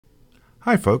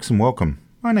Hi folks and welcome.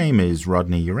 My name is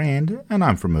Rodney Urand and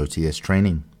I'm from OTS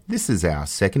Training. This is our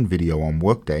second video on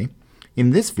Workday.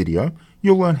 In this video,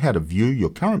 you'll learn how to view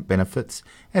your current benefits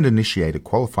and initiate a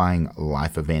qualifying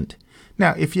life event.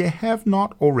 Now, if you have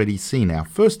not already seen our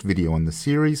first video in the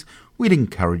series, we'd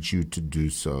encourage you to do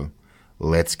so.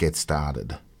 Let's get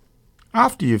started.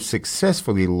 After you've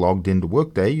successfully logged into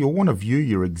Workday, you'll want to view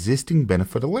your existing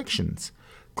benefit elections.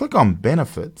 Click on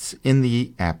Benefits in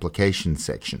the Application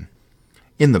section.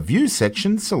 In the View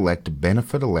section, select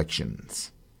Benefit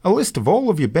Elections. A list of all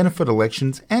of your benefit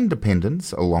elections and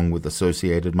dependents, along with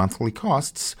associated monthly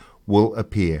costs, will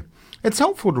appear. It's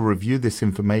helpful to review this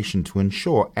information to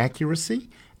ensure accuracy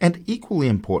and equally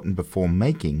important before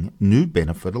making new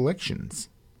benefit elections.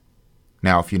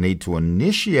 Now, if you need to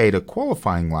initiate a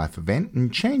qualifying life event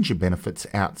and change your benefits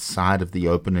outside of the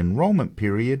open enrollment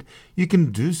period, you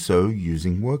can do so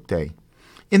using Workday.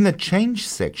 In the Change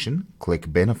section,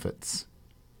 click Benefits.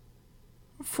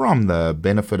 From the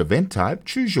benefit event type,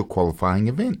 choose your qualifying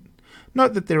event.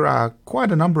 Note that there are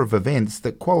quite a number of events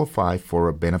that qualify for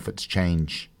a benefits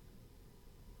change.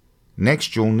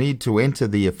 Next, you'll need to enter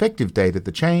the effective date of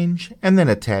the change and then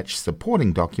attach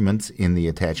supporting documents in the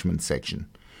Attachment section.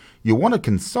 You'll want to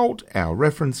consult our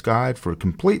reference guide for a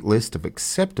complete list of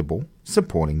acceptable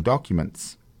supporting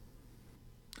documents.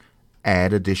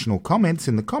 Add additional comments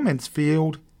in the Comments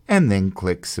field and then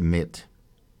click Submit.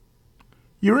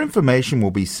 Your information will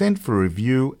be sent for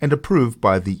review and approved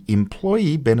by the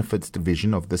Employee Benefits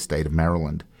Division of the State of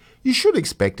Maryland. You should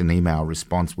expect an email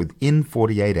response within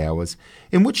 48 hours,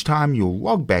 in which time you'll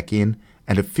log back in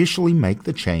and officially make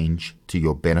the change to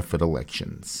your benefit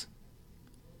elections.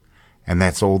 And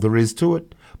that's all there is to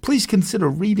it. Please consider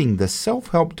reading the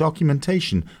self-help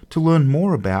documentation to learn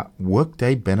more about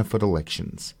Workday benefit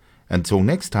elections. Until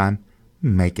next time,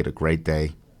 make it a great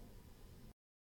day.